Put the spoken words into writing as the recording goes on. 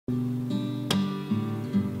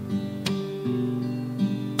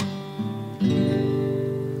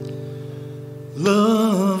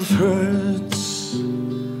hurts,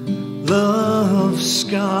 love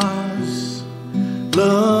scars,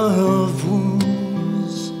 love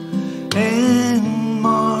wounds, and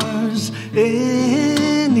mars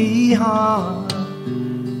any heart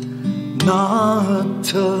not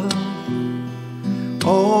tough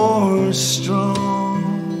or strong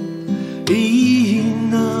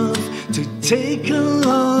enough to take a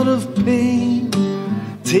lot of pain,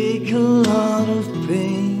 take a lot of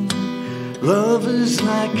pain. Love is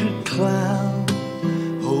like a cloud,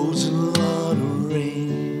 holds a lot of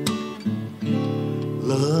rain.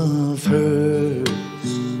 Love hurts,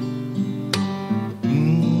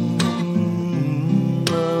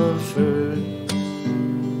 love hurts.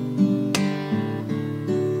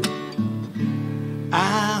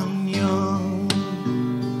 I'm young,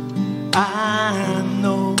 I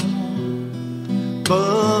know,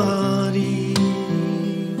 but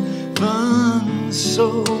even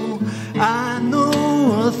so, I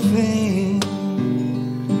know a thing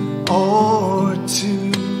or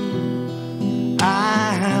two.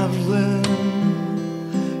 I have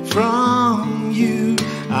learned from you.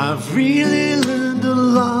 I've really learned a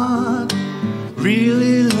lot,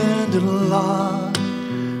 really learned a lot.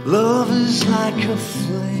 Love is like a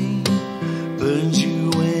flame, burns you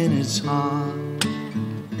when it's hot.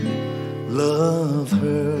 Love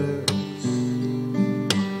hurts,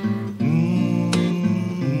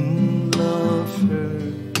 love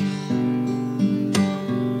hurts.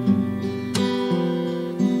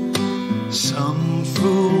 Some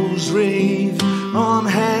fools rave on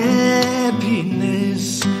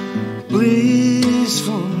happiness,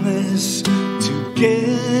 blissfulness,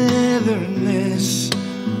 togetherness.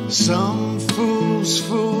 Some fools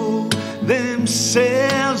fool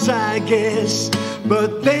themselves, I guess,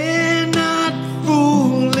 but they're not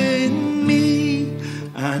fooling me.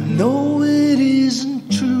 I know it isn't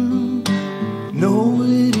true, no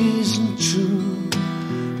it isn't true.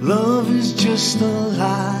 Love is just a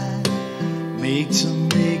lie made to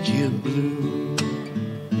make you blue.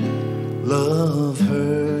 Love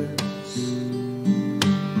hurts,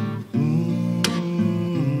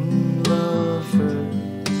 love hurts.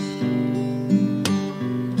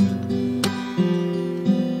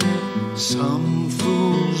 Some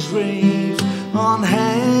fools rave on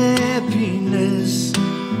happiness,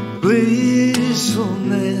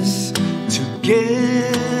 blissfulness,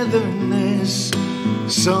 togetherness.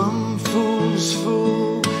 Some fools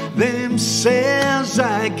fool themselves,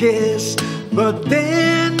 I guess, but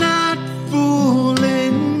they're not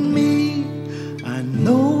fooling me. I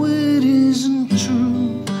know it isn't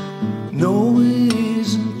true, no it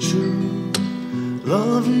isn't true.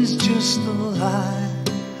 Love is just a lie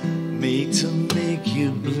made to make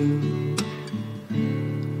you blue.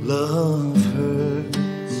 Love